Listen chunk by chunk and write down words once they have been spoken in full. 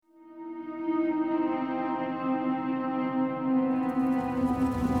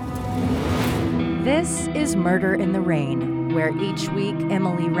This is Murder in the Rain, where each week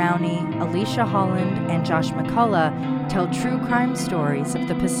Emily Rowney, Alicia Holland, and Josh McCullough tell true crime stories of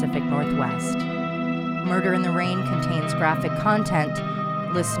the Pacific Northwest. Murder in the Rain contains graphic content.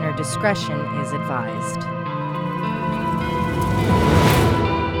 Listener discretion is advised.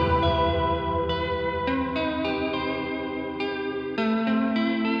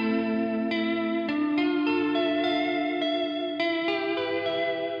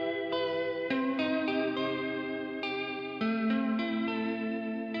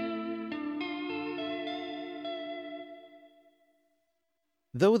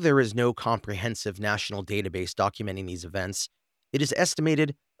 Though there is no comprehensive national database documenting these events, it is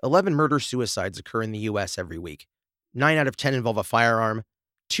estimated 11 murder-suicides occur in the U.S. every week. 9 out of 10 involve a firearm,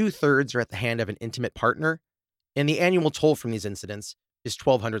 2/3 are at the hand of an intimate partner, and the annual toll from these incidents is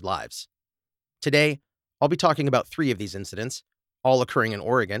 1,200 lives. Today, I'll be talking about 3 of these incidents, all occurring in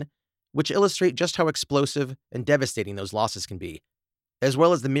Oregon, which illustrate just how explosive and devastating those losses can be, as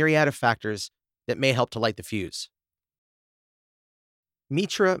well as the myriad of factors that may help to light the fuse.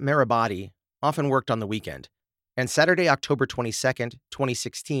 Mitra Marabati often worked on the weekend, and Saturday, October 22nd,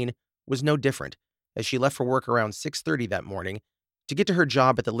 2016, was no different, as she left for work around 6:30 that morning to get to her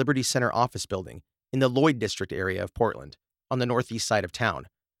job at the Liberty Center office building in the Lloyd District area of Portland, on the northeast side of town,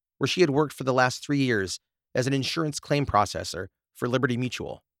 where she had worked for the last 3 years as an insurance claim processor for Liberty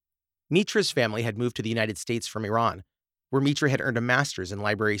Mutual. Mitra's family had moved to the United States from Iran, where Mitra had earned a master's in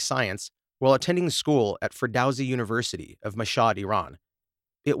library science while attending school at Ferdowsi University of Mashhad, Iran.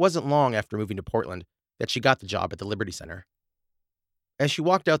 It wasn't long after moving to Portland that she got the job at the Liberty Center. As she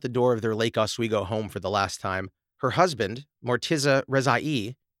walked out the door of their Lake Oswego home for the last time, her husband, Mortiza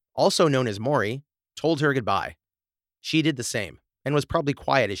Rezai, also known as Maury, told her goodbye. She did the same, and was probably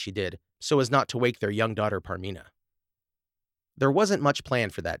quiet as she did, so as not to wake their young daughter Parmina. There wasn't much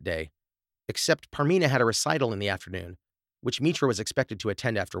planned for that day, except Parmina had a recital in the afternoon, which Mitra was expected to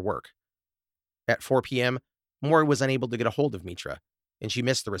attend after work. At 4 p.m., Maury was unable to get a hold of Mitra, and she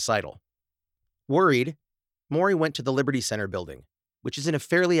missed the recital. Worried, Maury went to the Liberty Center building, which is in a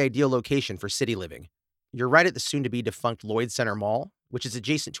fairly ideal location for city living. You're right at the soon-to-be defunct Lloyd Center Mall, which is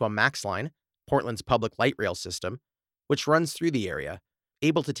adjacent to a Max Line, Portland's public light rail system, which runs through the area,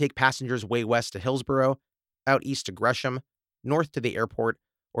 able to take passengers way west to Hillsborough, out east to Gresham, north to the airport,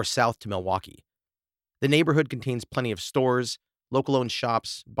 or south to Milwaukee. The neighborhood contains plenty of stores, local-owned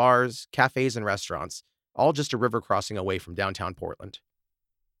shops, bars, cafes, and restaurants, all just a river crossing away from downtown Portland.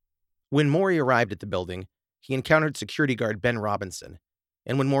 When Maury arrived at the building, he encountered security guard Ben Robinson,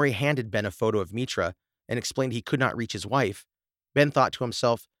 and when Maury handed Ben a photo of Mitra and explained he could not reach his wife, Ben thought to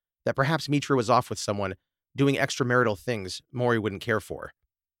himself that perhaps Mitra was off with someone doing extramarital things Maury wouldn't care for.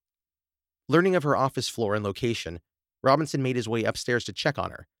 Learning of her office floor and location, Robinson made his way upstairs to check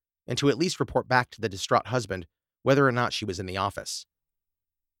on her, and to at least report back to the distraught husband whether or not she was in the office.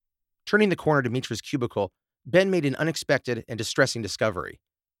 Turning the corner to Mitra's cubicle, Ben made an unexpected and distressing discovery: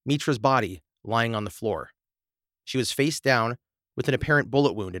 Mitra's body lying on the floor. She was face down, with an apparent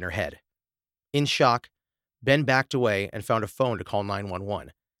bullet wound in her head. In shock, Ben backed away and found a phone to call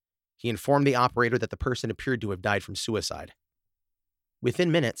 911. He informed the operator that the person appeared to have died from suicide.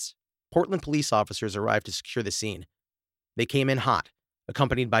 Within minutes, Portland police officers arrived to secure the scene. They came in hot,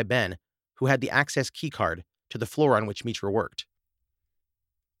 accompanied by Ben, who had the access keycard to the floor on which Mitra worked.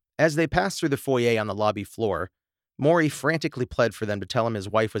 As they passed through the foyer on the lobby floor, Maury frantically pled for them to tell him his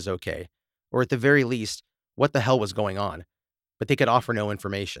wife was okay, or at the very least, what the hell was going on, but they could offer no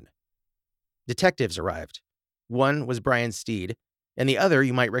information. Detectives arrived. One was Brian Steed, and the other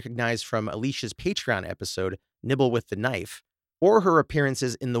you might recognize from Alicia's Patreon episode, Nibble with the Knife, or her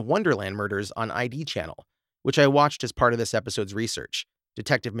appearances in the Wonderland Murders on ID Channel, which I watched as part of this episode's research,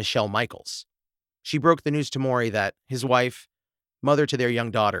 Detective Michelle Michaels. She broke the news to Maury that his wife, mother to their young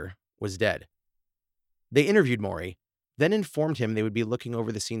daughter, was dead. They interviewed Maury, then informed him they would be looking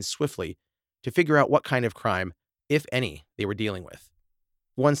over the scene swiftly to figure out what kind of crime, if any, they were dealing with.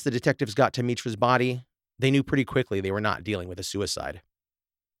 Once the detectives got to Mitra's body, they knew pretty quickly they were not dealing with a suicide.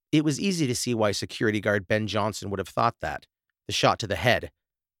 It was easy to see why security guard Ben Johnson would have thought that, the shot to the head,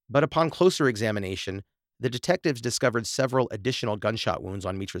 but upon closer examination, the detectives discovered several additional gunshot wounds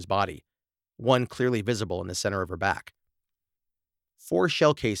on Mitra's body, one clearly visible in the center of her back. 4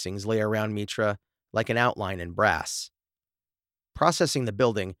 shell casings lay around Mitra like an outline in brass. Processing the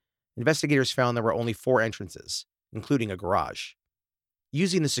building, investigators found there were only 4 entrances, including a garage.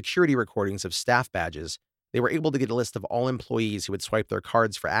 Using the security recordings of staff badges, they were able to get a list of all employees who had swiped their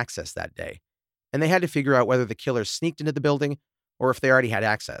cards for access that day, and they had to figure out whether the killers sneaked into the building or if they already had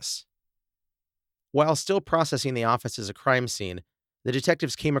access. While still processing the office as a crime scene, the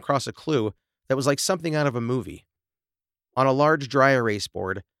detectives came across a clue that was like something out of a movie. On a large dry erase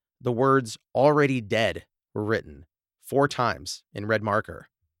board, the words "already dead" were written 4 times in red marker.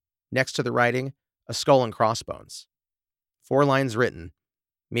 Next to the writing, a skull and crossbones. 4 lines written,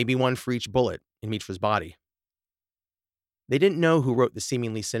 maybe one for each bullet in Mitra's body. They didn't know who wrote the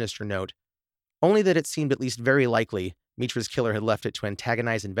seemingly sinister note, only that it seemed at least very likely Mitra's killer had left it to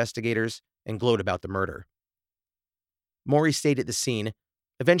antagonize investigators and gloat about the murder. Maury stayed at the scene,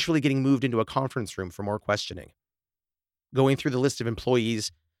 eventually getting moved into a conference room for more questioning. Going through the list of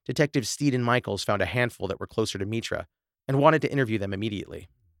employees, Detectives Steed and Michaels found a handful that were closer to Mitra and wanted to interview them immediately.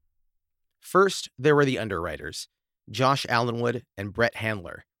 First, there were the underwriters, Josh Allenwood and Brett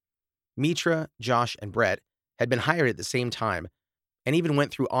Handler. Mitra, Josh, and Brett had been hired at the same time and even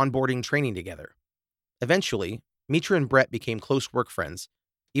went through onboarding training together. Eventually, Mitra and Brett became close work friends,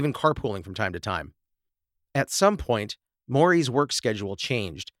 even carpooling from time to time. At some point, Maury's work schedule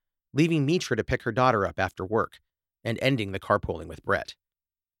changed, leaving Mitra to pick her daughter up after work and ending the carpooling with Brett.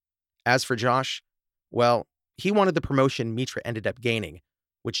 As for Josh, well, he wanted the promotion Mitra ended up gaining,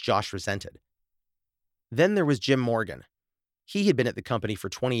 which Josh resented. Then there was Jim Morgan. He had been at the company for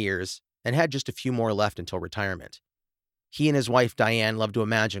 20 years and had just a few more left until retirement. He and his wife Diane loved to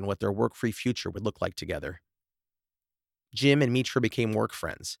imagine what their work-free future would look like together. Jim and Mitra became work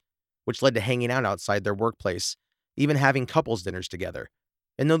friends, which led to hanging out outside their workplace, even having couples dinners together.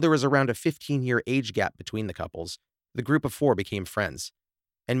 And though there was around a 15-year age gap between the couples, the group of 4 became friends,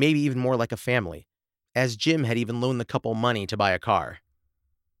 and maybe even more like a family, as Jim had even loaned the couple money to buy a car.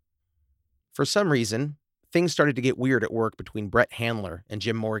 For some reason, things started to get weird at work between Brett Handler and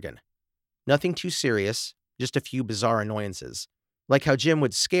Jim Morgan. Nothing too serious, just a few bizarre annoyances, like how Jim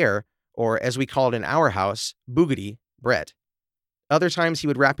would scare, or as we call it in our house, boogity, Brett. Other times he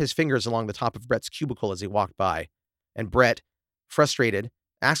would wrap his fingers along the top of Brett's cubicle as he walked by, and Brett, frustrated,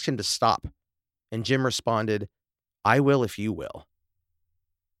 asked him to stop, and Jim responded, "I will if you will."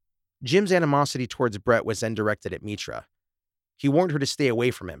 Jim's animosity towards Brett was then directed at Mitra. He warned her to stay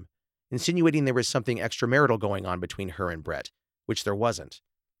away from him, insinuating there was something extramarital going on between her and Brett, which there wasn't.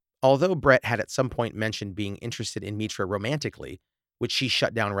 Although Brett had at some point mentioned being interested in Mitra romantically, which she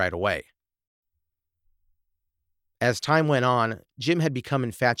shut down right away. As time went on, Jim had become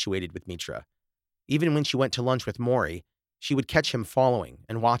infatuated with Mitra. Even when she went to lunch with Maury, she would catch him following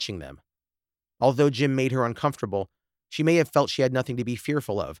and watching them. Although Jim made her uncomfortable, she may have felt she had nothing to be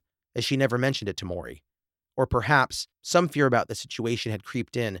fearful of, as she never mentioned it to Maury. Or perhaps some fear about the situation had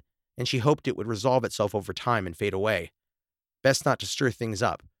creeped in, and she hoped it would resolve itself over time and fade away. Best not to stir things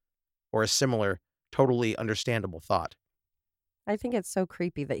up, or a similar, totally understandable thought. I think it's so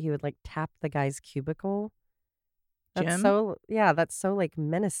creepy that he would like tap the guy's cubicle. That's Jim? that's so like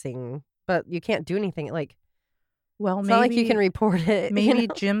menacing, but you can't do anything. Like, Well, it's maybe not like you can report it. you maybe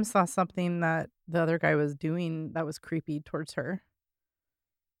know? Jim saw something that the other guy was doing that was creepy towards her.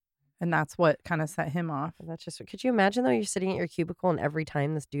 And that's what kind of set him off. That's just. Could you imagine though? You're sitting at your cubicle, and every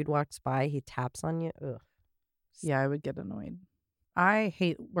time this dude walks by, he taps on you. Ugh. Yeah, I would get annoyed. I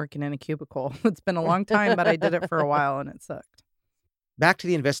hate working in a cubicle. It's been a long time, but I did it for a while and it sucked. Back to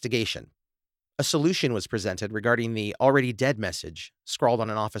the investigation. A solution was presented regarding the already dead message scrawled on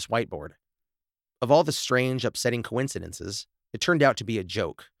an office whiteboard. Of all the strange, upsetting coincidences, it turned out to be a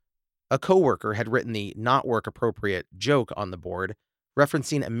joke. A coworker had written the not work appropriate joke on the board,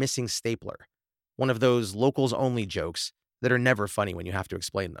 referencing a missing stapler, one of those locals only jokes that are never funny when you have to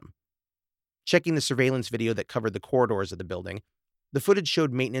explain them. Checking the surveillance video that covered the corridors of the building, the footage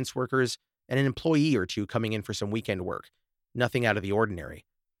showed maintenance workers and an employee or two coming in for some weekend work, nothing out of the ordinary.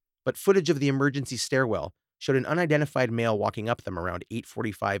 But footage of the emergency stairwell showed an unidentified male walking up them around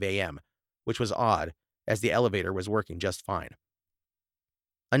 8:45 a.m., which was odd, as the elevator was working just fine.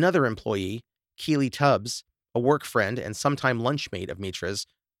 Another employee, Keely Tubbs, a work friend and sometime lunchmate of Mitra's,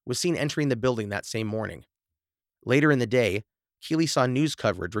 was seen entering the building that same morning. Later in the day, Keely saw news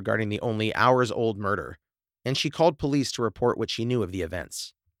coverage regarding the only hours-old murder, and she called police to report what she knew of the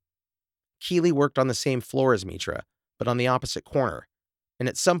events. Keely worked on the same floor as Mitra, but on the opposite corner, and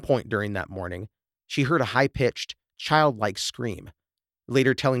at some point during that morning, she heard a high-pitched, childlike scream,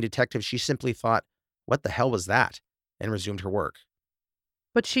 later telling detectives she simply thought, "What the hell was that?" and resumed her work.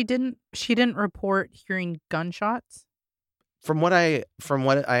 But she didn't report hearing gunshots? From what I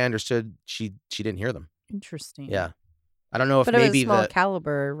understood, she didn't hear them. Interesting. Yeah. I don't know if But it was maybe small the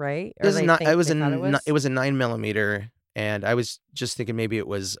caliber, right? Or this is they not think it was they thought it was a 9mm, and I was just thinking maybe it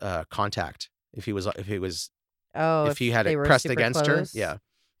was contact. If he had they it were pressed super against close, her, yeah,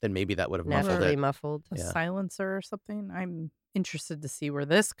 then maybe that would have muffled naturally it. muffled. A Yeah. silencer or something? I'm interested to see where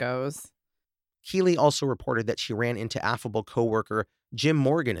this goes. Keeley also reported that she ran into affable coworker Jim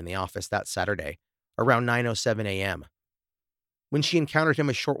Morgan in the office that Saturday, around 9:07 a.m. When she encountered him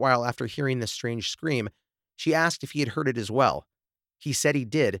a short while after hearing the strange scream, she asked if he had heard it as well. He said he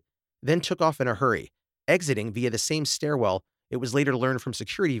did, then took off in a hurry, exiting via the same stairwell it was later learned from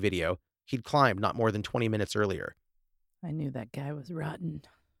security video he'd climbed not more than 20 minutes earlier. I knew that guy was rotten.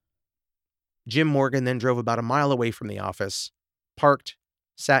 Jim Morgan then drove about a mile away from the office, parked,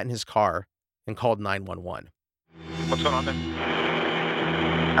 sat in his car, and called 911. What's going on there?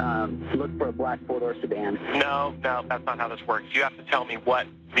 Look for a black four-door sedan. No, that's not how this works. You have to tell me what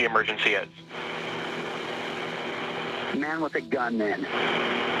the emergency is. Man with a gun, then.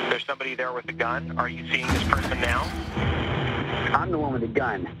 There's somebody there with a gun. Are you seeing this person now? I'm the one with the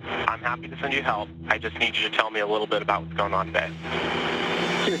gun. I'm happy to send you help. I just need you to tell me a little bit about what's going on today.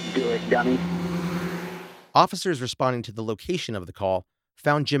 Just do it, dummy. Officers responding to the location of the call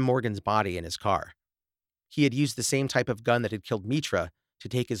found Jim Morgan's body in his car. He had used the same type of gun that had killed Mitra to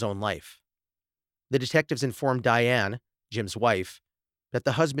take his own life. The detectives informed Diane, Jim's wife, that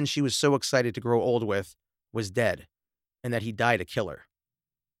the husband she was so excited to grow old with was dead, and that he died a killer.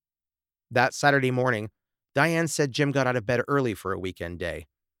 That Saturday morning, Diane said Jim got out of bed early for a weekend day.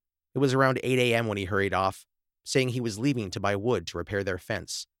 It was around 8 a.m. when he hurried off, saying he was leaving to buy wood to repair their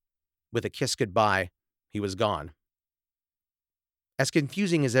fence. With a kiss goodbye, he was gone. As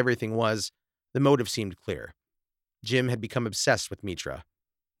confusing as everything was, the motive seemed clear. Jim had become obsessed with Mitra,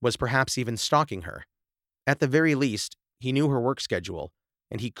 was perhaps even stalking her. At the very least, he knew her work schedule,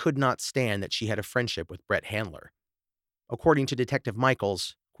 and he could not stand that she had a friendship with Brett Handler. According to Detective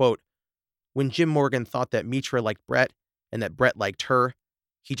Michaels, quote, when Jim Morgan thought that Mitra liked Brett and that Brett liked her,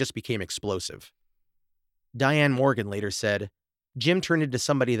 he just became explosive. Diane Morgan later said, Jim turned into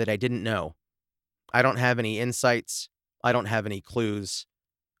somebody that I didn't know. I don't have any insights. I don't have any clues.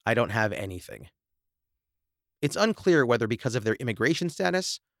 I don't have anything. It's unclear whether because of their immigration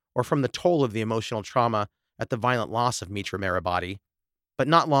status or from the toll of the emotional trauma at the violent loss of Mitra Mehrabadi, but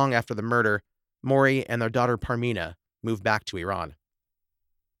not long after the murder, Maury and their daughter Parmina moved back to Iran.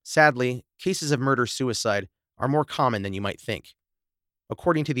 Sadly, cases of murder-suicide are more common than you might think.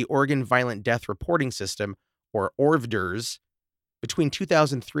 According to the Oregon Violent Death Reporting System, or ORVDRS, between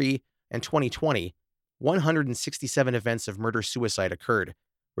 2003 and 2020, 167 events of murder-suicide occurred,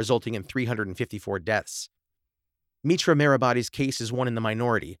 resulting in 354 deaths. Mitra Mehrabadi's case is one in the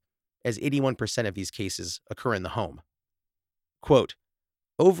minority, as 81% of these cases occur in the home. Quote,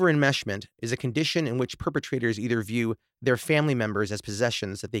 over-enmeshment is a condition in which perpetrators either view their family members as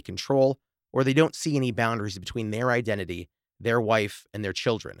possessions that they control, or they don't see any boundaries between their identity, their wife, and their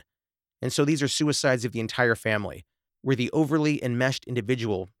children. And so these are suicides of the entire family, where the overly enmeshed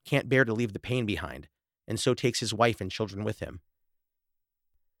individual can't bear to leave the pain behind, and so takes his wife and children with him.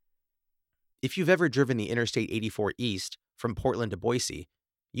 If you've ever driven the Interstate 84 East from Portland to Boise,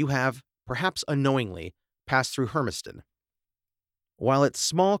 you have, perhaps unknowingly, passed through Hermiston. While it's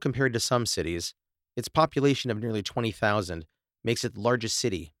small compared to some cities, its population of nearly 20,000 makes it the largest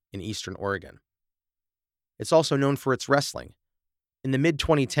city in eastern Oregon. It's also known for its wrestling. In the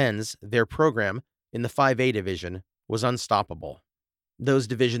mid-2010s, their program, in the 5A division, was unstoppable. Those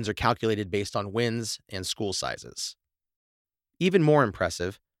divisions are calculated based on wins and school sizes. Even more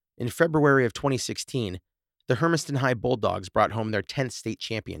impressive, in February of 2016, the Hermiston High Bulldogs brought home their 10th state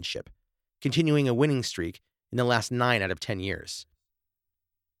championship, continuing a winning streak in the last 9 out of 10 years.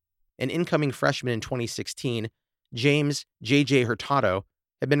 An incoming freshman in 2016, James J.J. Hurtado,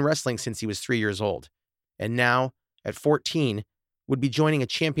 had been wrestling since he was 3 years old, and now, at 14, would be joining a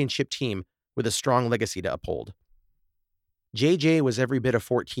championship team with a strong legacy to uphold. J.J. was every bit a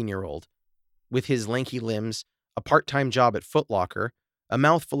 14-year-old, with his lanky limbs, a part-time job at Foot Locker, a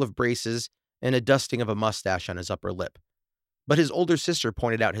mouthful of braces, and a dusting of a mustache on his upper lip. But his older sister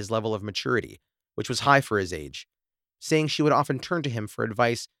pointed out his level of maturity, which was high for his age, saying she would often turn to him for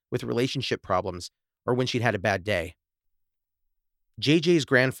advice with relationship problems or when she'd had a bad day. JJ's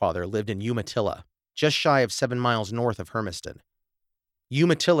grandfather lived in Umatilla, just shy of 7 miles north of Hermiston.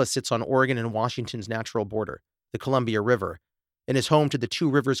 Umatilla sits on Oregon and Washington's natural border, the Columbia River, and is home to the Two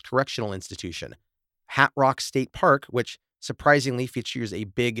Rivers Correctional Institution, Hat Rock State Park, which surprisingly features a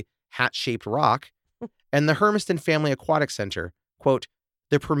big hat-shaped rock, and the Hermiston Family Aquatic Center, quote,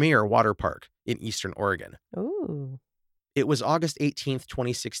 the premier water park in eastern Oregon. Ooh. It was August 18th,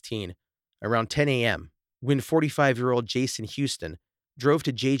 2016, around 10 a.m., when 45-year-old Jason Houston drove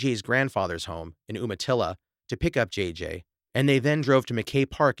to JJ's grandfather's home in Umatilla to pick up JJ, and they then drove to McKay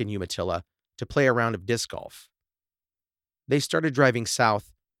Park in Umatilla to play a round of disc golf. They started driving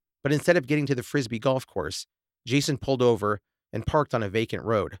south, but instead of getting to the Frisbee golf course, Jason pulled over and parked on a vacant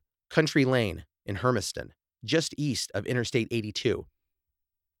road, Country Lane, in Hermiston, just east of Interstate 82.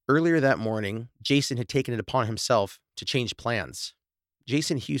 Earlier that morning, Jason had taken it upon himself to change plans.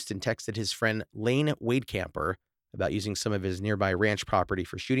 Jason Houston texted his friend Lane Wadecamper about using some of his nearby ranch property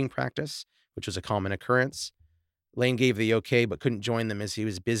for shooting practice, which was a common occurrence. Lane gave the okay but couldn't join them as he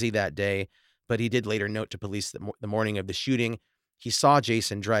was busy that day, but he did later note to police that the morning of the shooting, he saw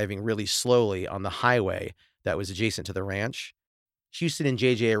Jason driving really slowly on the highway that was adjacent to the ranch. Houston and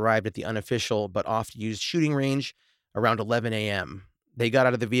JJ arrived at the unofficial but oft-used shooting range around 11 a.m. They got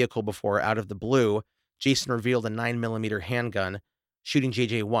out of the vehicle before, out of the blue, Jason revealed a 9mm handgun, shooting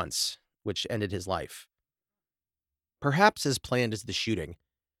JJ once, which ended his life. Perhaps as planned as the shooting,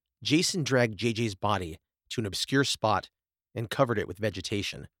 Jason dragged JJ's body to an obscure spot and covered it with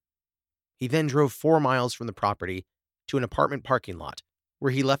vegetation. He then drove 4 miles from the property to an apartment parking lot,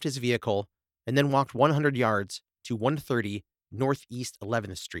 where he left his vehicle and then walked 100 yards to 130 Northeast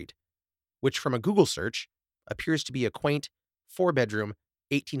 11th Street, which from a Google search appears to be a quaint 4-bedroom,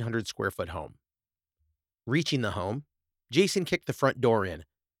 1,800-square-foot home. Reaching the home, Jason kicked the front door in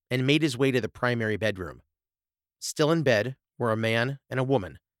and made his way to the primary bedroom. Still in bed were a man and a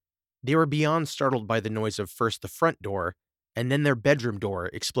woman. They were beyond startled by the noise of first the front door and then their bedroom door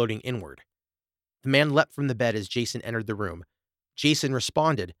exploding inward. The man leapt from the bed as Jason entered the room. Jason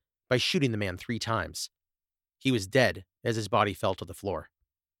responded by shooting the man 3 times. He was dead as his body fell to the floor.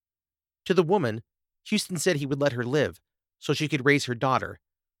 To the woman, Houston said he would let her live so she could raise her daughter,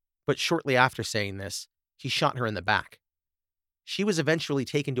 but shortly after saying this, he shot her in the back. She was eventually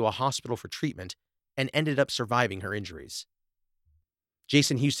taken to a hospital for treatment and ended up surviving her injuries.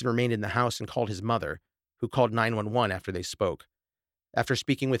 Jason Houston remained in the house and called his mother, who called 911 after they spoke. After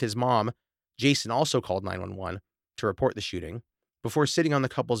speaking with his mom, Jason also called 911 to report the shooting, before sitting on the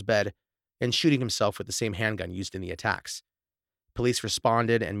couple's bed and shooting himself with the same handgun used in the attacks. Police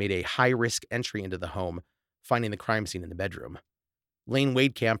responded and made a high-risk entry into the home, finding the crime scene in the bedroom. Lane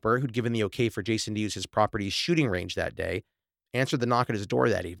Wadecamper, who'd given the okay for Jason to use his property's shooting range that day, answered the knock at his door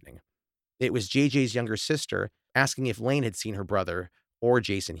that evening. It was JJ's younger sister asking if Lane had seen her brother or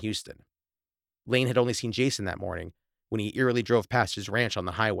Jason Houston. Lane had only seen Jason that morning when he eerily drove past his ranch on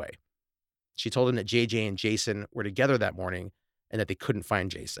the highway. She told him that JJ and Jason were together that morning and that they couldn't find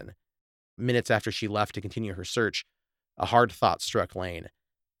Jason. Minutes after she left to continue her search, a hard thought struck Lane.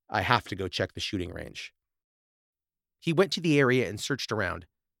 I have to go check the shooting range. He went to the area and searched around,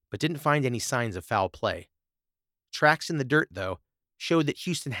 but didn't find any signs of foul play. Tracks in the dirt, though, showed that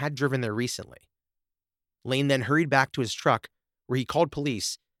Houston had driven there recently. Lane then hurried back to his truck, where he called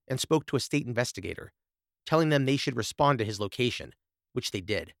police and spoke to a state investigator, telling them they should respond to his location, which they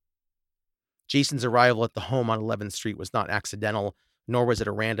did. Jason's arrival at the home on 11th Street was not accidental, nor was it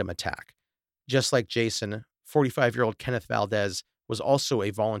a random attack. Just like Jason, 45-year-old Kenneth Valdez was also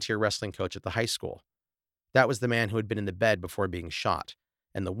a volunteer wrestling coach at the high school. That was the man who had been in the bed before being shot,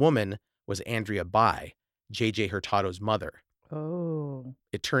 and the woman was Andrea Bai, J.J. Hurtado's mother. Oh.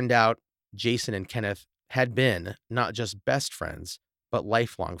 It turned out Jason and Kenneth had been not just best friends, but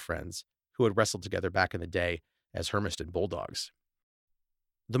lifelong friends who had wrestled together back in the day as Hermiston Bulldogs.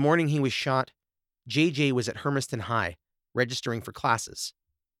 The morning he was shot, J.J. was at Hermiston High, registering for classes.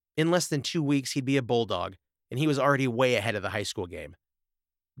 In less than 2 weeks, he'd be a Bulldog, and he was already way ahead of the high school game.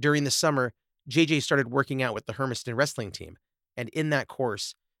 During the summer, J.J. started working out with the Hermiston wrestling team, and in that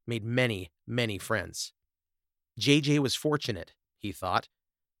course, made many, many friends. J.J. was fortunate, he thought,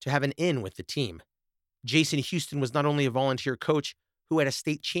 to have an in with the team. Jason Houston was not only a volunteer coach who had a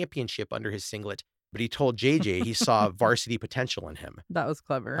state championship under his singlet, but he told J.J. he saw varsity potential in him. That was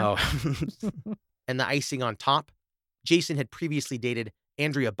clever. Oh. And the icing on top, Jason had previously dated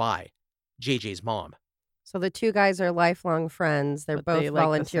Andrea Bai, JJ's mom. So the two guys are lifelong friends. They're But both they like the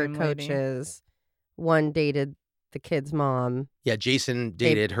volunteer same lady. coaches. One dated the kid's mom. Yeah, Jason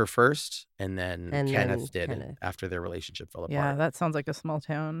dated her first, and then And Kenneth then did Kenneth. after their relationship fell apart. Yeah, that sounds like a small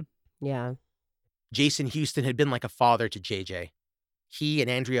town. Yeah. Jason Houston had been like a father to JJ. He and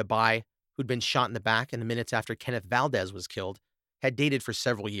Andrea Bai, who'd been shot in the back in the minutes after Kenneth Valdez was killed, had dated for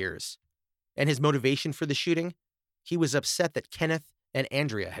several years. And his motivation for the shooting? He was upset that Kenneth and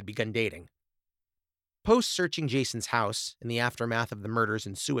Andrea had begun dating. Post-searching Jason's house in the aftermath of the murders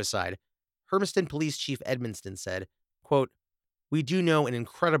and suicide, Hermiston Police Chief Edmonston said, quote, "We do know an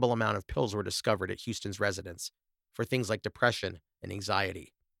incredible amount of pills were discovered at Houston's residence for things like depression and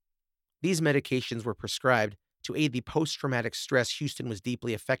anxiety. These medications were prescribed to aid the post-traumatic stress Houston was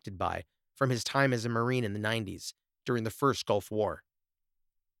deeply affected by from his time as a Marine in the 90s during the first Gulf War."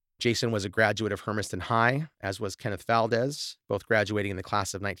 Jason was a graduate of Hermiston High, as was Kenneth Valdez, both graduating in the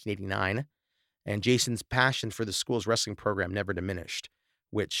class of 1989, and Jason's passion for the school's wrestling program never diminished.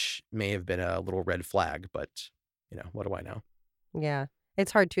 which may have been a little red flag, but, what do I know? Yeah.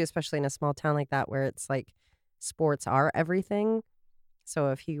 It's hard too, especially in a small town like that where it's like sports are everything.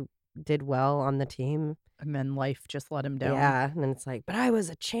 So if he did well on the team, And then life just let him down. yeah, and then it's like, but I was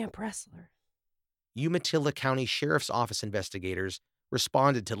a champ wrestler. Umatilla County Sheriff's Office investigators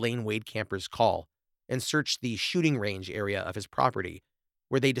responded to Lane Wade Camper's call and searched the shooting range area of his property,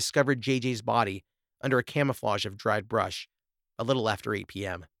 where they discovered JJ's body under a camouflage of dried brush a little after 8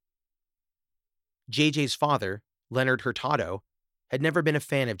 p.m. JJ's father, Leonard Hurtado, had never been a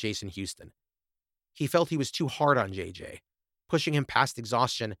fan of Jason Houston. He felt he was too hard on JJ, pushing him past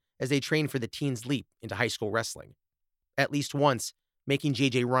exhaustion as they trained for the teens' leap into high school wrestling. At least once, making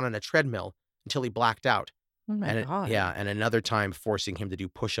JJ run on a treadmill until he blacked out. Oh my God. And another time forcing him to do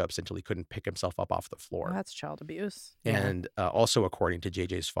push-ups until he couldn't pick himself up off the floor. That's child abuse. And also, according to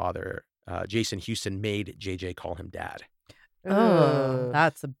JJ's father, Jason Houston made JJ call him dad. Oh,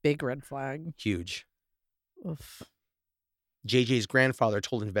 that's a big red flag. Huge. Oof. JJ's grandfather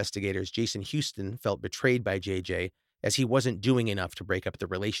told investigators Jason Houston felt betrayed by JJ as he wasn't doing enough to break up the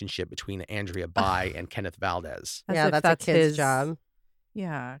relationship between Andrea Bai and Kenneth Valdez. As Yeah, if that's a kid's his job.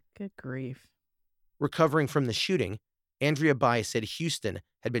 Yeah, good grief. Recovering from the shooting, Andrea Bai said Houston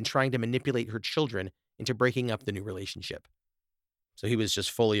had been trying to manipulate her children into breaking up the new relationship. So he was just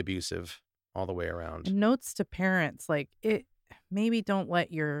fully abusive all the way around. And notes to parents, like, maybe don't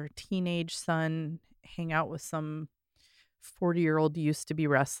let your teenage son hang out with some 40-year-old used to be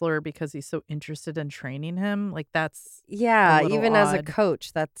wrestler because he's so interested in training him. Like, that's Yeah, little even as a odd.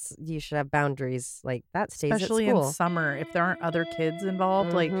 coach, you should have boundaries. Like that stays especially at in school. summer if there aren't other kids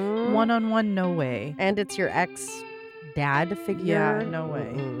involved. Like, Mhm. one-on-one, no way. And it's your ex-dad figure. Yeah, no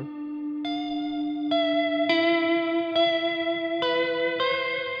way. Mm-mm.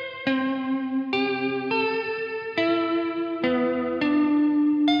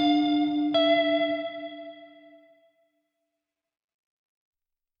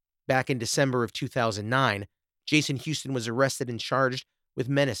 Back in December of 2009, Jason Houston was arrested and charged with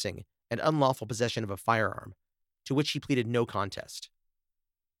menacing and unlawful possession of a firearm, to which he pleaded no contest.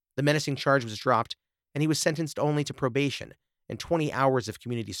 The menacing charge was dropped, and he was sentenced only to probation and 20 hours of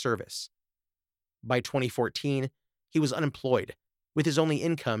community service. By 2014, he was unemployed, with his only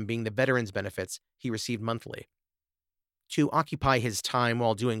income being the veterans benefits he received monthly. To occupy his time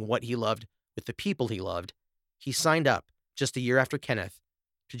while doing what he loved with the people he loved, he signed up, just a year after Kenneth,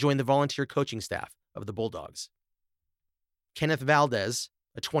 to join the volunteer coaching staff of the Bulldogs. Kenneth Valdez,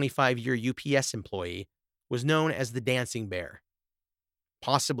 a 25-year UPS employee, was known as the Dancing Bear,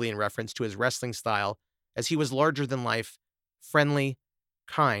 possibly in reference to his wrestling style, as he was larger than life, friendly,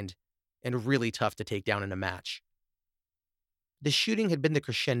 kind, and really tough to take down in a match. The shooting had been the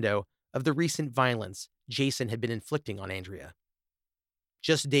crescendo of the recent violence Jason had been inflicting on Andrea.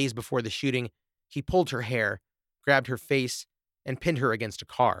 Just days before the shooting, he pulled her hair, grabbed her face, and pinned her against a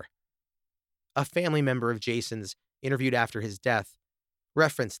car. A family member of Jason's, interviewed after his death,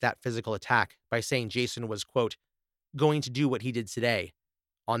 referenced that physical attack by saying Jason was, quote, going to do what he did today,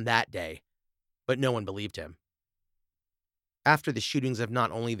 on that day, but no one believed him. After the shootings of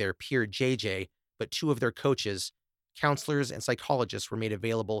not only their peer JJ, but two of their coaches, counselors and psychologists were made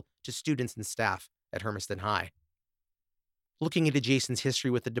available to students and staff at Hermiston High. Looking into Jason's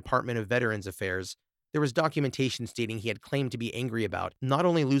history with the Department of Veterans Affairs, there was documentation stating he had claimed to be angry about not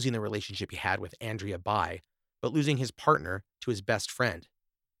only losing the relationship he had with Andrea Bai, but losing his partner to his best friend.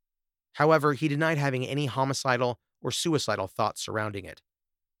 However, he denied having any homicidal or suicidal thoughts surrounding it.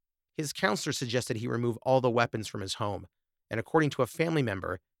 His counselor suggested he remove all the weapons from his home, and according to a family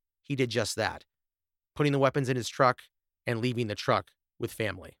member, he did just that, putting the weapons in his truck and leaving the truck with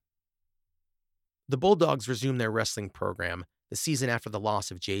family. The Bulldogs resumed their wrestling program the season after the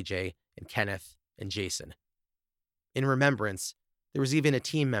loss of JJ and Kenneth and Jason. In remembrance, there was even a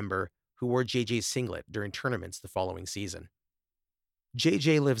team member who wore JJ's singlet during tournaments the following season.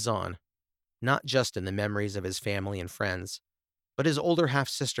 JJ lives on, not just in the memories of his family and friends, but his older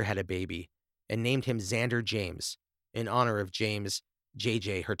half-sister had a baby and named him Xander James in honor of James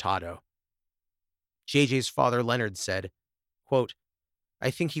JJ Hurtado. JJ's father, Leonard, said, quote, I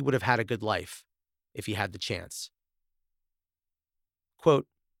think he would have had a good life if he had the chance. Quote,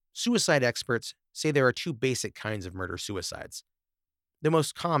 suicide experts say there are two basic kinds of murder-suicides. The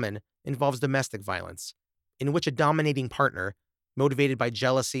most common involves domestic violence, in which a dominating partner, motivated by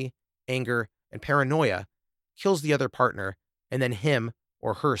jealousy, anger, and paranoia, kills the other partner and then him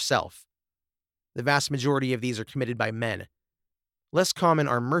or herself. The vast majority of these are committed by men. Less common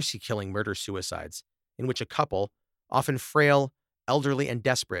are mercy-killing murder-suicides, in which a couple, often frail, elderly, and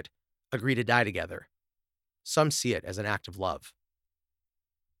desperate, agree to die together. Some see it as an act of love.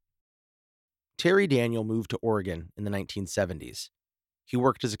 Terry Daniel moved to Oregon in the 1970s. He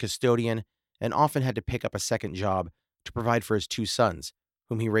worked as a custodian and often had to pick up a second job to provide for his 2 sons,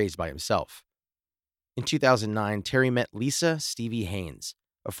 whom he raised by himself. In 2009, Terry met Lisa Stevie Haynes,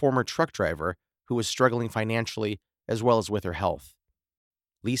 a former truck driver who was struggling financially as well as with her health.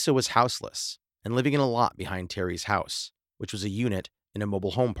 Lisa was houseless and living in a lot behind Terry's house, which was a unit in a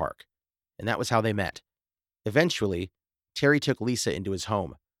mobile home park, and that was how they met. Eventually, Terry took Lisa into his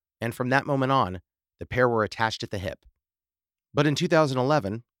home, and from that moment on, the pair were attached at the hip. But in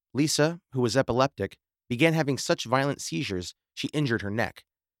 2011, Lisa, who was epileptic, began having such violent seizures she injured her neck,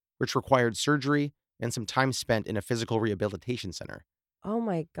 which required surgery and some time spent in a physical rehabilitation center. Oh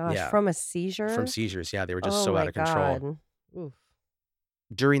my gosh, Yeah. from a seizure? From seizures, yeah, they were just Oh so my out of control. God. Oof.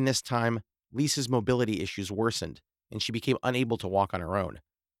 During this time, Lisa's mobility issues worsened, and she became unable to walk on her own,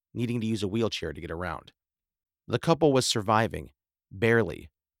 needing to use a wheelchair to get around. The couple was surviving,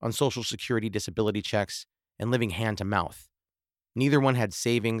 barely, on Social Security disability checks and living hand to mouth. Neither one had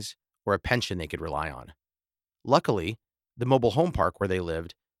savings or a pension they could rely on. Luckily, the mobile home park where they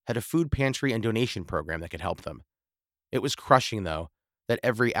lived had a food pantry and donation program that could help them. It was crushing, though, that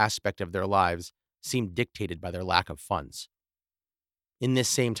every aspect of their lives seemed dictated by their lack of funds. In this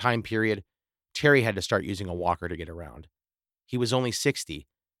same time period, Terry had to start using a walker to get around. He was only 60,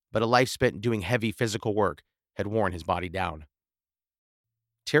 but a life spent doing heavy physical work had worn his body down.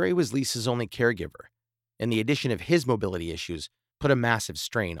 Terry was Lisa's only caregiver, and the addition of his mobility issues put a massive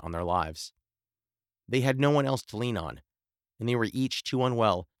strain on their lives. They had no one else to lean on, and they were each too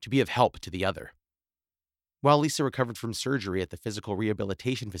unwell to be of help to the other. While Lisa recovered from surgery at the physical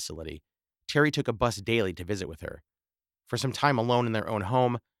rehabilitation facility, Terry took a bus daily to visit with her. For some time alone in their own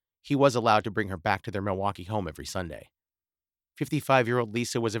home, he was allowed to bring her back to their Milwaukee home every Sunday. 55-year-old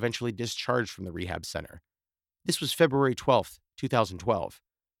Lisa was eventually discharged from the rehab center. This was February 12th, 2012,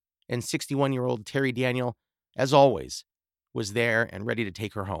 and 61-year-old Terry Daniel, as always, was there and ready to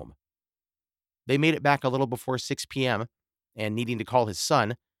take her home. They made it back a little before 6 p.m., and needing to call his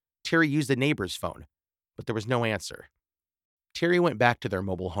son, Terry used a neighbor's phone, but there was no answer. Terry went back to their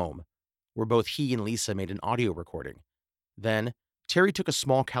mobile home, where both he and Lisa made an audio recording. Then, Terry took a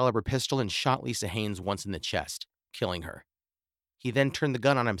small caliber pistol and shot Lisa Haynes once in the chest, killing her. He then turned the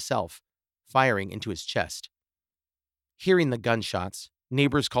gun on himself, firing into his chest. Hearing the gunshots,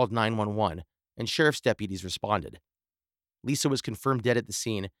 neighbors called 911, and sheriff's deputies responded. Lisa was confirmed dead at the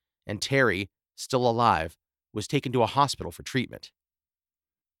scene, and Terry, still alive, was taken to a hospital for treatment.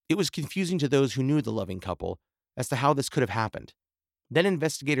 It was confusing to those who knew the loving couple as to how this could have happened. Then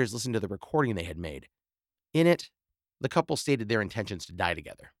investigators listened to the recording they had made. In it, the couple stated their intentions to die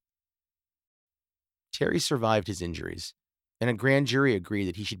together. Terry survived his injuries, and a grand jury agreed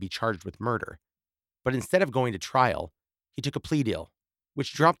that he should be charged with murder. But instead of going to trial, he took a plea deal,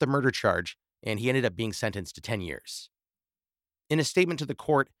 which dropped the murder charge, and he ended up being sentenced to 10 years. In a statement to the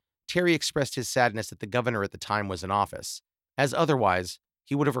court, Terry expressed his sadness that the governor at the time was in office, as otherwise,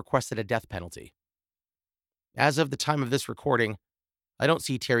 he would have requested a death penalty. As of the time of this recording, I don't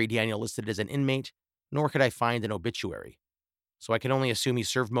see Terry Daniel listed as an inmate, nor could I find an obituary, so I can only assume he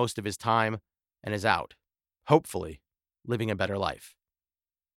served most of his time and is out, hopefully, living a better life.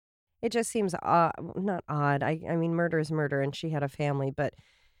 It just seems not odd. I mean, murder is murder, and she had a family. But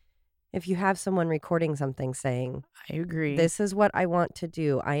if you have someone recording something saying, I agree. this is what I want to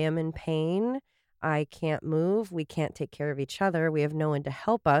do. I am in pain. I can't move. We can't take care of each other. We have no one to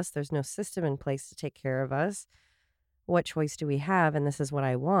help us. There's no system in place to take care of us. What choice do we have? And this is what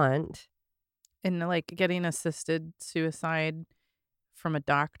I want. And like getting assisted suicide from a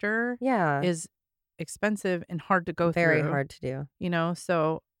doctor Yeah. is expensive and hard to go Very through. hard to do.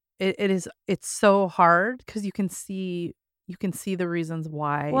 So it's so hard because you can see the reasons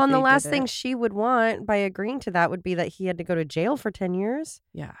why. Well, and the they last did thing it. she would want by agreeing to that would be that he had to go to jail for 10 years.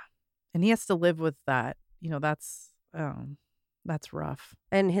 Yeah. And he has to live with that. That's rough.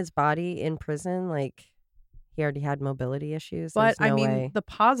 And his body in prison, like, he already had mobility issues. But There's no I mean, way. the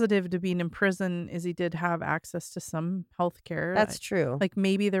positive to being in prison is he did have access to some health care. That's true. Like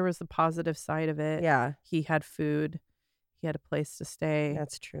maybe there was the positive side of it. Yeah, He had food. He had a place to stay.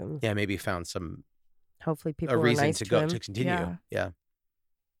 that's true. Yeah, maybe found Hopefully people a were reason nice to to go him. to continue. Yeah. Yeah.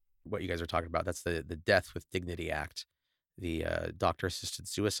 What you guys are talking about, that's the Death with Dignity Act, the doctor-assisted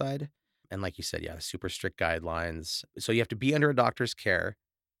suicide. And like you said, yeah, super strict guidelines. So you have to be under a doctor's care,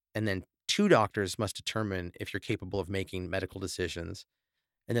 and then 2 doctors must determine if you're capable of making medical decisions.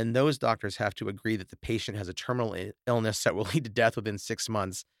 And then those doctors have to agree that the patient has a terminal illness that will lead to death within 6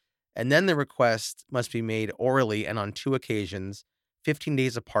 months. And then the request must be made orally and on 2 occasions, 15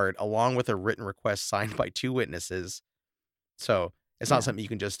 days apart, along with a written request signed by 2 witnesses. So It's Yeah. not something you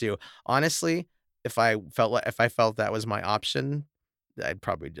can just do. Honestly, if I felt that was my option, I'd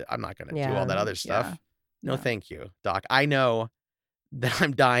probably I'm not going to do all that other stuff. Yeah. No, Yeah. thank you, doc. I know that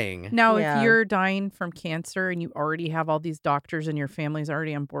I'm dying. Now, if Yeah. you're dying from cancer and you already have all these doctors and your family's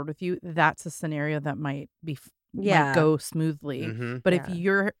already on board with you, that's a scenario that might Yeah. go smoothly. hmm But if Yeah.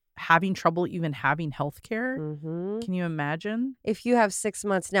 you're having trouble even having health care, Mm-hmm. can you imagine? If you have 6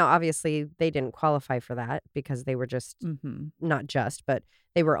 months now, obviously they didn't qualify for that because they were just Mm-hmm. not just, but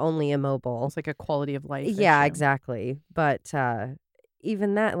they were only immobile. It's like a quality of life Yeah, issue. exactly. But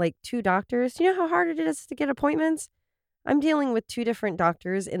even that, like 2 doctors, you know how hard it is to get appointments? I'm dealing with 2 different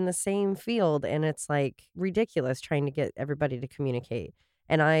doctors in the same field, and it's like ridiculous trying to get everybody to communicate.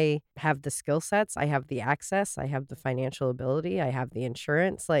 And I have the skill sets, I have the access, I have the financial ability, I have the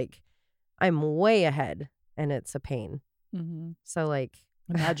insurance. Like, I'm way ahead, and it's a pain. Mm-hmm. So, like,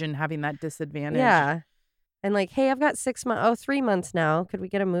 Imagine having that disadvantage. yeah. And like, hey, I've got 3 months now. Could we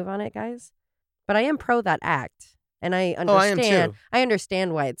get a move on it, guys? But I am pro that act. And I Oh, I am understand. too. I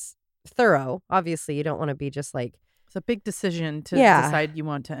understand why it's thorough. Obviously, you don't want to be just like It's a big decision to Yeah. decide you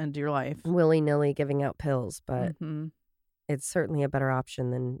want to end your life. willy-nilly giving out pills, but Mm-hmm. it's certainly a better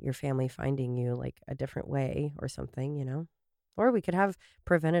option than your family finding you like a different way or something, you know? Or we could have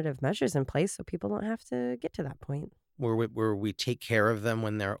preventative measures in place so people don't have to get to that point. Where we take care of them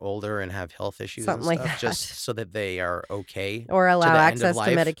when they're older and have health issues Something and like stuff, that. just so that they are okay. Or allow the end of access to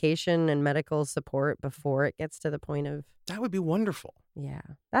life. medication and medical support before it gets to the point of, That would be wonderful. yeah.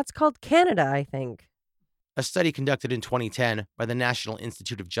 That's called Canada, I think. A study conducted in 2010 by the National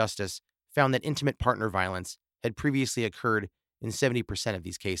Institute of Justice found that intimate partner violence had previously occurred in 70% of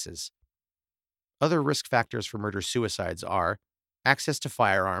these cases. Other risk factors for murder-suicides are access to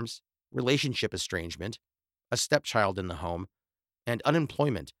firearms, relationship estrangement, a stepchild in the home, and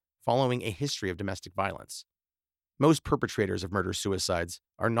unemployment following a history of domestic violence. Most perpetrators of murder-suicides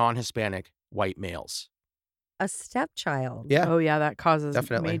are non-Hispanic white males. A stepchild. Yeah, Oh, yeah, that causes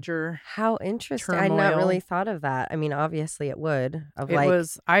definitely. major. How interesting. I'd not really Turmoil. thought of that. I mean, obviously it would.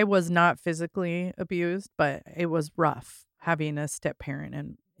 I was not physically abused, but it was rough having a step parent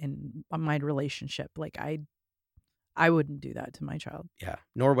in my relationship. Like I wouldn't do that to my child. Yeah,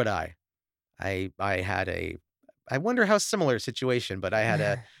 nor would I. I had I wonder how similar situation, but I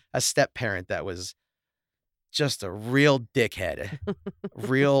had a step parent that was just a real dickhead.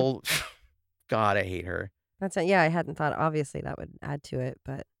 Real, God, I hate her. That's it. Yeah, I hadn't thought. Obviously, that would add to it,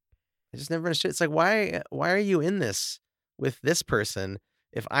 but I just never understood. It's like, why are you in this with this person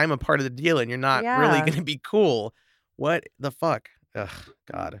if I'm a part of the deal and you're not really Yeah. going to be cool? What the fuck? Ugh,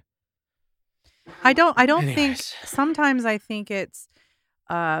 God. I don't think Anyways. sometimes I think it's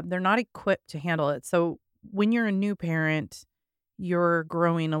they're not equipped to handle it. So when you're a new parent, you're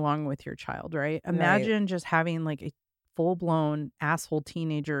growing along with your child, right? Imagine just having like a full-blown asshole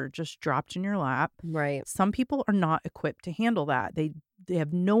teenager just dropped in your lap. right. Some people are not equipped to handle that. They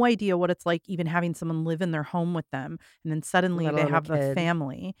have no idea what it's like even having someone live in their home with them, and then suddenly Let they alone a have a kid.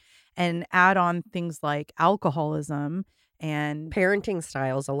 family, and add on things like alcoholism and Parenting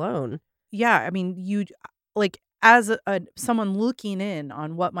styles alone. yeah, I mean, you like as someone looking in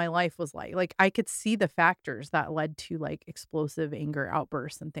on what my life was like I could see the factors that led to like explosive anger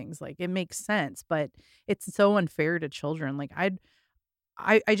outbursts and things. Like it makes sense, but it's so unfair to children. Like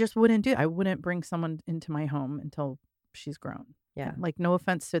I just wouldn't do it. I wouldn't bring someone into my home until she's grown. Yeah. And, like, no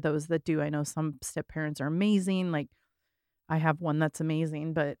offense to those that do. I know some step parents are amazing. Like I have one that's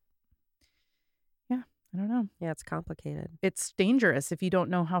amazing, but yeah, I don't know. Yeah, it's complicated. It's dangerous if you don't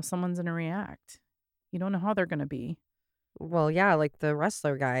know how someone's going to react. You don't know how they're going to be. Well, yeah, like the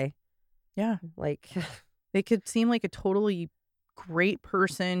wrestler guy. Yeah. Like, They could seem like a totally great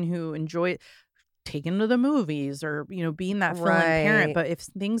person who enjoy taking to the movies or, being that fill-in parent. Right. But if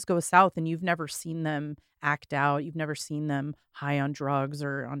things go south and you've never seen them act out, you've never seen them high on drugs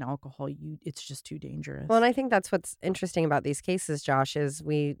or on alcohol, it's just too dangerous. well, and I think that's what's interesting about these cases, Josh, is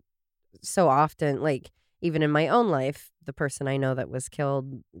we so often, like, even in my own life, the person I know that was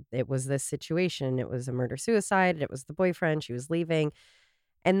killed, it was this situation. It was a murder-suicide. It was the boyfriend. She was leaving.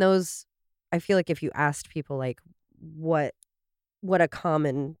 And those, I feel like if you asked people, like, what a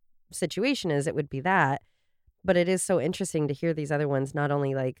common situation is, it would be that. But it is so interesting to hear these other ones, not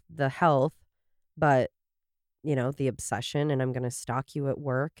only like the health, but, the obsession, and I'm going to stalk you at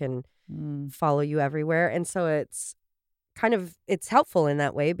work and Mm. follow you everywhere. And so it's helpful in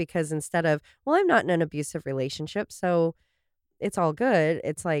that way, because instead of, well, I'm not in an abusive relationship, so it's all good.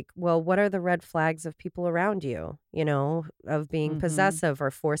 It's like, well, what are the red flags of people around you, of being Mhm. possessive or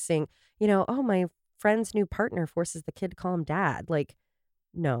forcing, oh, my friend's new partner forces the kid to call him dad. Like,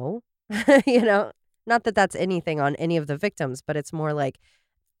 no, Not that that's anything on any of the victims, but it's more like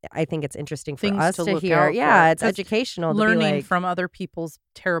I think it's interesting for Things us to to look hear. out Yeah, for, it's 'cause educational to be learning like, from other people's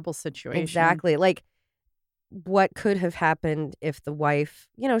terrible situation. exactly. Like, what could have happened if the wife,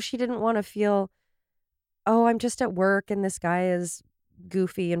 she didn't want to feel, oh, I'm just at work and this guy is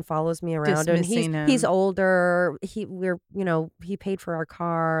goofy and follows me around and Dismissing he's him. older. He paid for our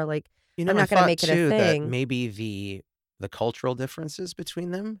car. Like, You know, I'm I not going to thought make it a too that thing. maybe the cultural differences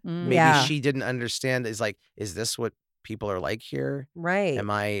between them, maybe Yeah. she didn't understand. Is this what people are like here? Right. Am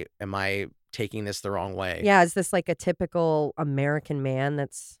I taking this the wrong way? Yeah. Is this like a typical American man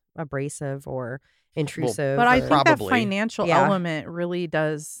that's abrasive or intrusive? But I or- think that Probably. financial Yeah. element really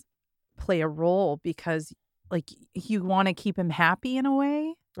does play a role because, like, you want to keep him happy in a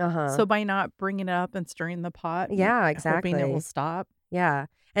way. Uh-huh. So by not bringing it up and stirring the pot, Yeah, hoping it exactly. will stop. Yeah.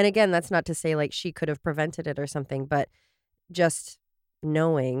 And again, that's not to say like she could have prevented it or something, but just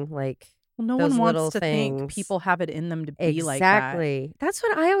knowing like Well, no those one wants little to think things. people have it in them to be like that. Exactly. That's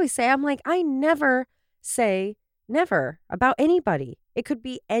what I always say. I'm like, I never say never about anybody. It could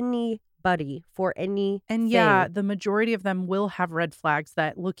be anybody for any. And yeah, the majority of them will have red flags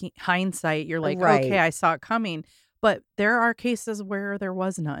that, looking hindsight, you're like, Right. okay, I saw it coming. But there are cases where there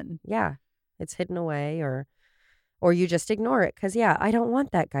was none. Yeah, it's hidden away or you just ignore it because I don't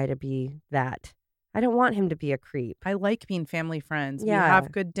want that guy to be that. I don't want him to be a creep. I like being family friends. Yeah. We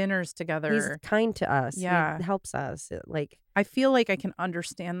have good dinners together. He's kind to us. Yeah. He helps us. Like, I feel like I can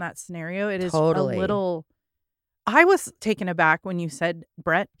understand that scenario. It is Totally. a little. I was taken aback when you said,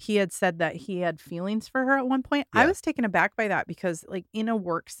 Brett, he had said that he had feelings for her at one point. I Yeah. was taken aback by that because, like, in a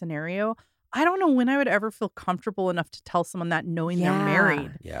work scenario, I don't know when I would ever feel comfortable enough to tell someone that knowing they're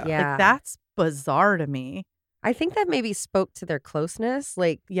married. Yeah. yeah. Like, that's bizarre to me. I think that maybe spoke to their closeness.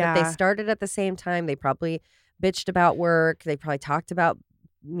 Like, that they Yeah. started at the same time. They probably bitched about work. They probably talked about,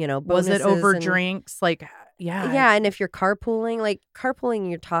 Was it bonuses over and- drinks? Like, yeah. Yeah. And if you're carpooling,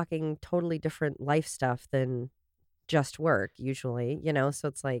 you're talking totally different life stuff than just work usually, so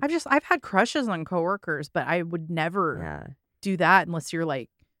it's like, I've had crushes on coworkers, but I would never yeah. do that unless you're like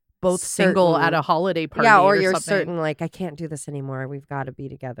both single at Certain- a holiday party. Yeah. Or or you're something. certain, like, I can't do this anymore. We've got to be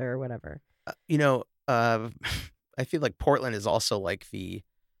together or whatever. I feel like Portland is also like the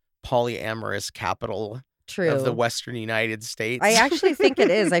polyamorous capital True. of the Western United States. I actually think it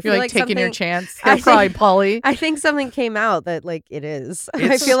is. I You're feel like like taking your something- chance. I You're probably think- Polly. I think something came out that like it is. I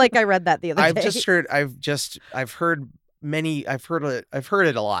It's- feel like I read that the other I've day. just heard. I've heard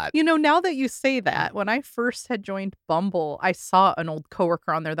it a lot. You know, now that you say that, when I first had joined Bumble, I saw an old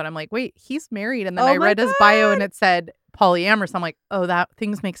coworker on there that I'm like, wait, he's married. And then Oh I my read his bio and it said polyamorous. I'm like, oh, that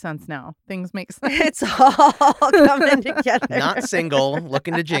things make sense now. Things make sense. It's all coming together. Not single,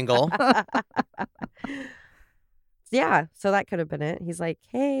 looking to jingle. Yeah, so that could have been it. He's like,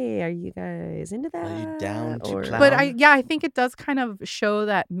 "Hey, are you guys into that? Are you down to Or- clown? But I think it does kind of show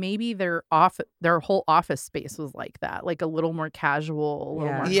that maybe their whole office space was like that, like a little more casual, a little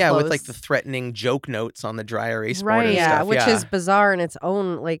Yeah. more Yeah, with like the close. threatening joke notes on the dry erase board Right. and Yeah, stuff. which yeah. is bizarre in its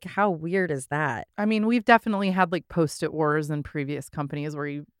own. Like, how weird is that? I mean, we've definitely had like post-it wars in previous companies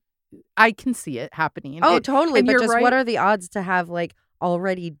where I can see it happening. Oh, It- totally. and But you're just right. what are the odds to have like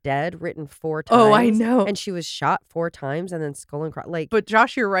already dead written 4 times? Oh, I know. And she was shot 4 times and then skull and cross. Like, But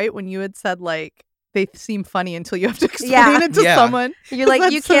Josh, you're right when you had said like they seem funny until you have to explain Yeah. it to Yeah. someone. you're like,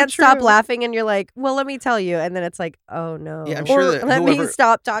 you That's so can't stop true. laughing, and you're like, well, let me tell you, and then it's like, oh no. Yeah, I'm sure Or that let me whoever-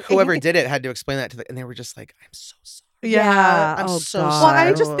 stop talking. Whoever did it had to explain that to and they were just like, "I'm so sorry." Yeah. I'm oh so God. Well, I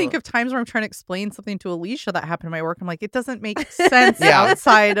sorry. just think of times where I'm trying to explain something to Alicia that happened at my work. I'm like, it doesn't make sense Yeah.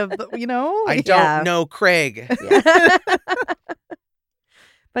 outside of the, I like- don't Yeah. know Craig. Yeah.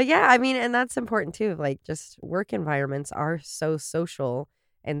 But yeah, I mean, and that's important too. Like, just work environments are so social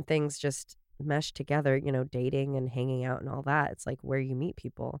and things just mesh together, dating and hanging out and all that. It's like where you meet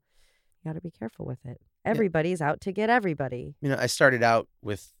people. You got to be careful with it. Everybody's out to get everybody. I started out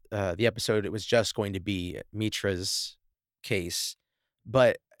with the episode. It was just going to be Mitra's case,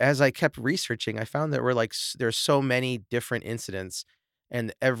 but as I kept researching, I found that there's so many different incidents,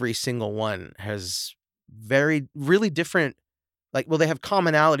 and every single one has really different. Like, well, they have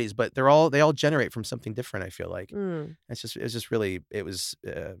commonalities, but they all generate from something different. I feel like Mm. it's just really it was,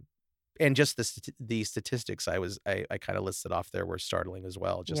 and just the statistics I kind of listed off there were startling as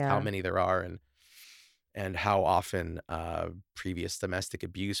well. Just how Yeah. many there are and how often previous domestic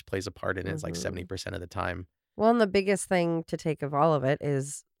abuse plays a part in it. It's like Mhm. 70% of the time. Well, and the biggest thing to take of all of it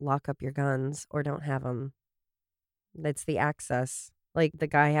is lock up your guns or don't have them. It's the access. Like the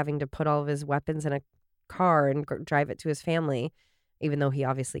guy having to put all of his weapons in a car and drive it to his family, even though he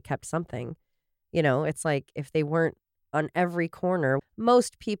obviously kept something. It's like if they weren't on every corner.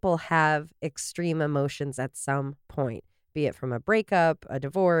 Most people have extreme emotions at some point, be it from a breakup, a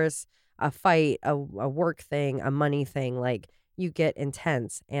divorce, a fight, a work thing, a money thing. Like, you get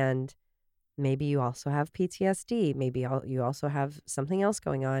intense, and maybe you also have PTSD. Maybe you also have something else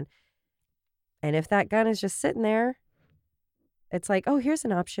going on. And if that gun is just sitting there, it's like, oh, here's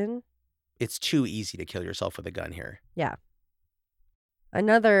an option. It's too easy to kill yourself with a gun here. Yeah.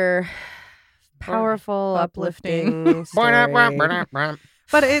 Another powerful, uplifting. uplifting story.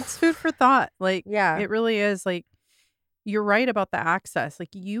 But it's food for thought. Like, Yeah. it really is. Like, you're right about the access. Like,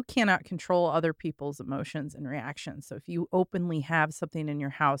 you cannot control other people's emotions and reactions. So if you openly have something in your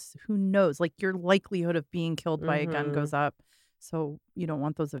house, who knows? Like, your likelihood of being killed by a gun Mhm. goes up. So you don't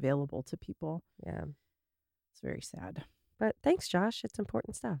want those available to people. Yeah. It's very sad. But thanks, Josh. It's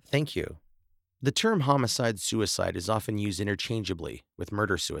important stuff. Thank you. The term homicide-suicide is often used interchangeably with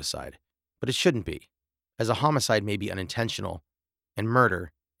murder-suicide, but it shouldn't be, as a homicide may be unintentional, and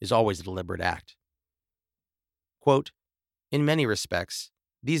murder is always a deliberate act. Quote, in many respects,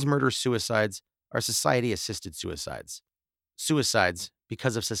 these murder-suicides are society-assisted suicides. Suicides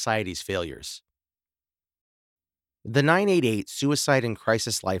because of society's failures. The 988 Suicide and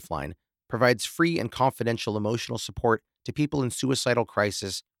Crisis Lifeline provides free and confidential emotional support to people in suicidal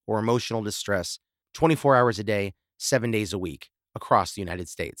crisis or emotional distress 24 hours a day, 7 days a week, across the United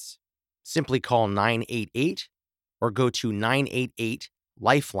States. Simply call 988 or go to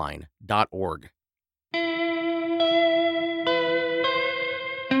 988lifeline.org.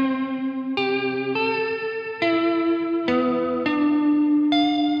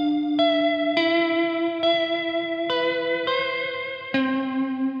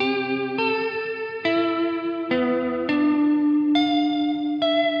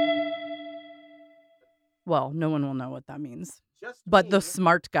 Well, no one will know what that means. But the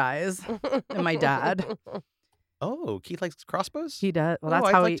smart guys and my dad. Oh, Keith likes crossbows? He does. Well, Oh, that's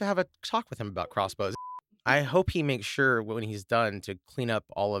I'd how like he. to have a talk with him about crossbows. I hope he makes sure when he's done to clean up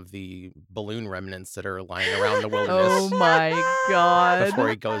all of the balloon remnants that are lying around the Oh wilderness my God. before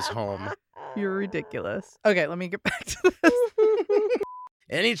he goes home. You're ridiculous. Okay, let me get back to this.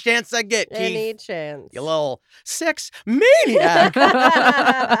 Any chance I get, Keith. Any chance. You little sex maniac.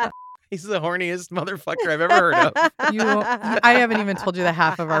 He's the horniest motherfucker I've ever heard of. I haven't even told you the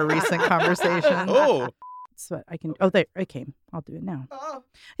half of our recent conversation. Oh. So I can. Oh, there it came. I'll do it now.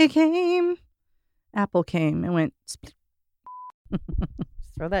 It came. Apple came and went. Split.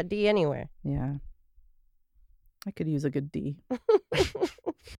 Throw that D anywhere. Yeah. I could use a good D.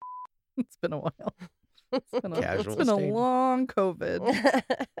 It's been a while. It's been a Casual long COVID.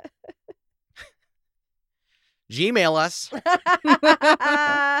 Gmail us.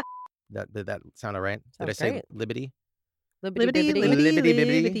 Did that sound all right? Did I Sounds say great. liberty? Liberty, Libbity-bibbity. liberty,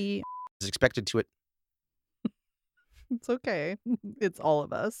 Libbity-bibbity. liberty. Is expected to it. It's okay. It's all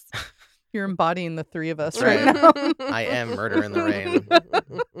of us. You're embodying the three of us That's right right. now. I am Murder in the Rain.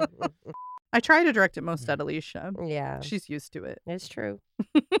 I try to direct it most at Alicia. Yeah, She's used to it. it's true.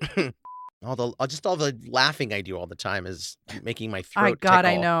 all the laughing I do all the time is making my throat God,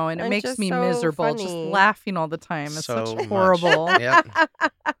 I tickle. know. And it I'm makes just me so miserable. Just funny. laughing all the time. It's So such much. horrible. Yep.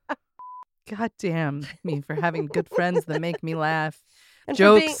 God damn me for having good friends that make me laugh. And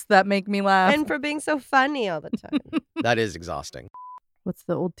Jokes that make me laugh. and for being so funny all the time. That is exhausting. What's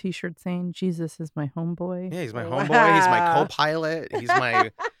the old t-shirt saying? Jesus is my homeboy. Yeah, he's my homeboy. He's my Wow. co-pilot. He's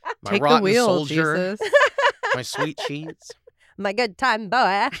my Take the rotten wheel, soldier. Jesus. My sweet cheese. My good time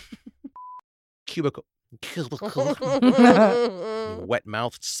boy. Cubicle. You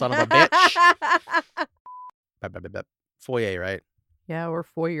wet-mouthed son of a bitch. Foyer, right? Yeah, or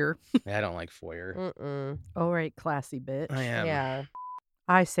foyer. Yeah, I don't like foyer. Mm-mm. All right, classy bitch. I am. Yeah.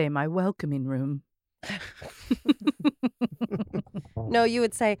 I say my welcoming room. No, you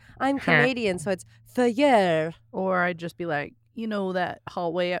would say, I'm Canadian, so it's foyer. Or I'd just be like, you know that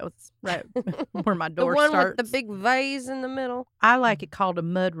hallway out right where my The door one starts. with the big vase in the middle. I like it called a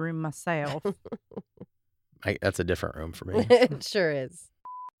mud room myself. That's a different room for me. It sure is.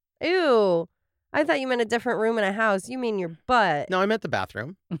 Ew. I thought you meant a different room in a house. You mean your butt. No, I meant the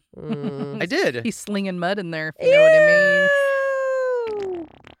bathroom. Mm. I did. He's slinging mud in there, if you know what I mean. Ew.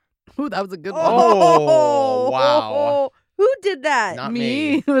 Ooh, that was a good one. Oh, wow. Who did that? Not me.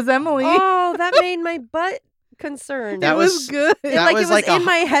 me. It was Emily. Oh, that made my butt concerned. That it was was- good. It, that like was it was like a in h-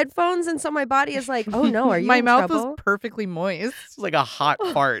 my headphones, and so my body is like, "Oh no, are you My in mouth trouble?" was perfectly moist. It's like a hot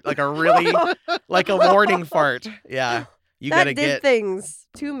fart, like a really, like a warning fart. Yeah, you that gotta did get. things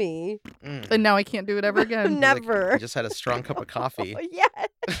to me. And now I can't do it ever again. Never. Like, I just had a strong cup of coffee.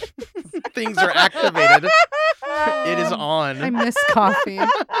 Yes. Things are activated. It is on. I miss coffee.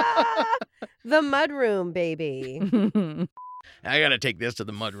 The The mudroom, baby. I gotta take this to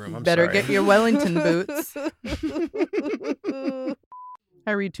the mudroom. I'm Better sorry. get your Wellington boots.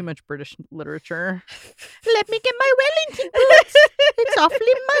 I read too much British literature. Let me get my Wellington boots. It's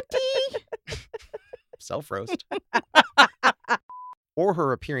awfully muddy. Self-roast. Or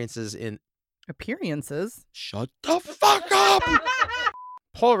her appearances in Appearances. Shut the fuck up!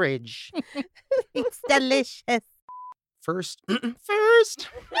 Porridge. It's delicious. First.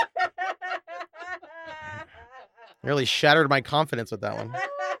 Really shattered my confidence with that one.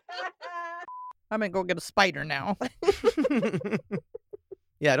 I'm gonna go get a spider now.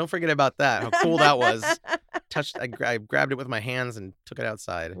 Yeah, don't forget about that. How cool that was. I grabbed it with my hands and took it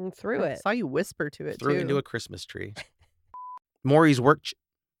outside. And threw I it. saw you whisper to it Threw too. it into a Christmas tree. Maury's work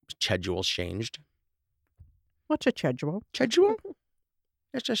schedule changed. What's a schedule? Schedule?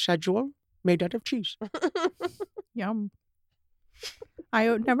 It's a schedule made out of cheese. Yum. I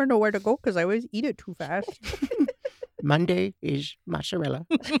never know where to go because I always eat it too fast. Monday is mozzarella.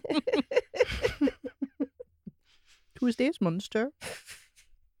 Tuesday's Munster.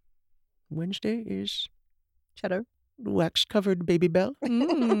 Wednesday is Cheddar. wax-covered Baby Bell.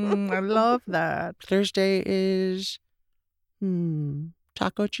 I love that. Thursday is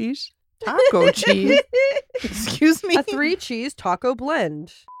taco cheese. Taco cheese. Excuse me. A 3-cheese taco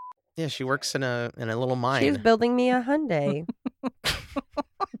blend. Yeah, she works in a little mine. She's building me a Hyundai.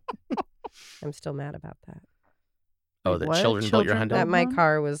 I'm still mad about that. Oh, Wait, the what? children built your Children Hyundai? That my one?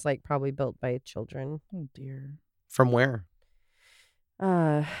 car was like probably built by children. Oh dear. From where?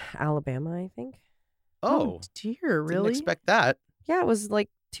 Alabama, I think. Oh, dear. Really? didn't expect that. Yeah, it was like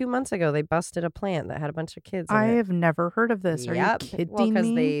 2 months ago. They busted a plant that had a bunch of kids in I it. have never heard of this. Are you kidding Well, because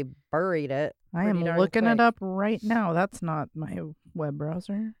me? they buried it. I am pretty darn looking quick. it up right now. That's not my web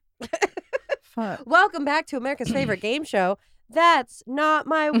browser. Fuck. Welcome back to America's favorite game show. That's not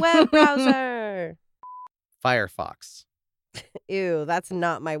my web browser. Firefox. Ew, that's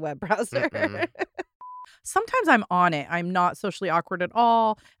not my web browser. Mm-mm. Sometimes I'm on it. I'm not socially awkward at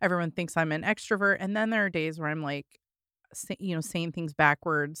all. Everyone thinks I'm an extrovert. And then there are days where I'm like, saying things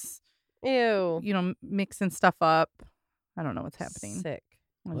backwards, Ew. mixing stuff up. I don't know what's happening. Sick.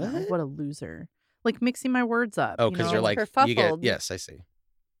 I know, What? what a loser. Like mixing my words up. Oh, you because know? you're like, you get, kerfuffled. yes, I see.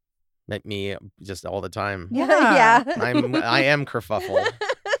 Met me just all the time. Yeah. I am kerfuffle.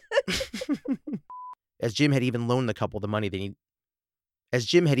 As Jim had even loaned the couple the money they need. As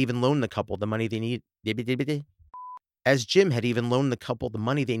Jim had even loaned the couple the money they need. As Jim had even loaned the couple the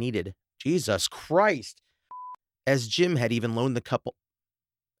money they needed. Jesus Christ. As Jim had even loaned the couple.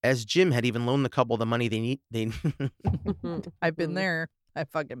 As Jim had even loaned the couple the money they need. They I've been there. I've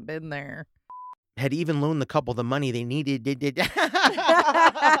fucking been there. had even loaned the couple the money they needed.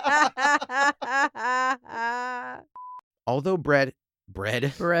 Although bread.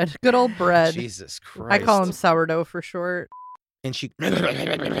 Bread. Good old bread. Jesus Christ. I call him sourdough for short. And she.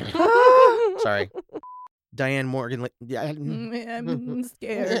 Sorry. Diane Morgan. I'm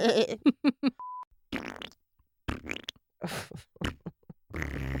scared.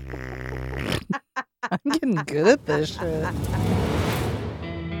 I'm getting good at this shit.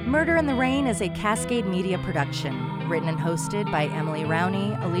 Murder in the Rain is a Cascade Media production, written and hosted by Emily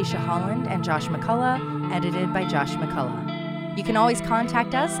Rowney, Alicia Holland, and Josh McCullough, edited by Josh McCullough. You can always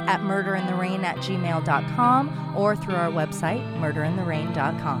contact us at murderintherain@gmail.com or through our website,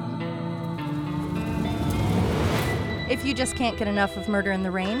 murderintherain.com. If you just can't get enough of Murder in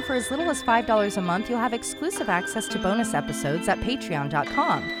the Rain, for as little as $5 a month, you'll have exclusive access to bonus episodes at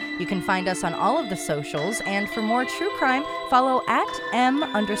patreon.com. You can find us on all of the socials, and for more true crime, follow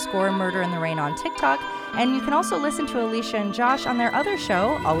 @M_Murder in the Rain on TikTok, and you can also listen to Alicia and Josh on their other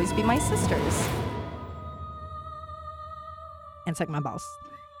show, Always Be My Sisters. And suck my balls.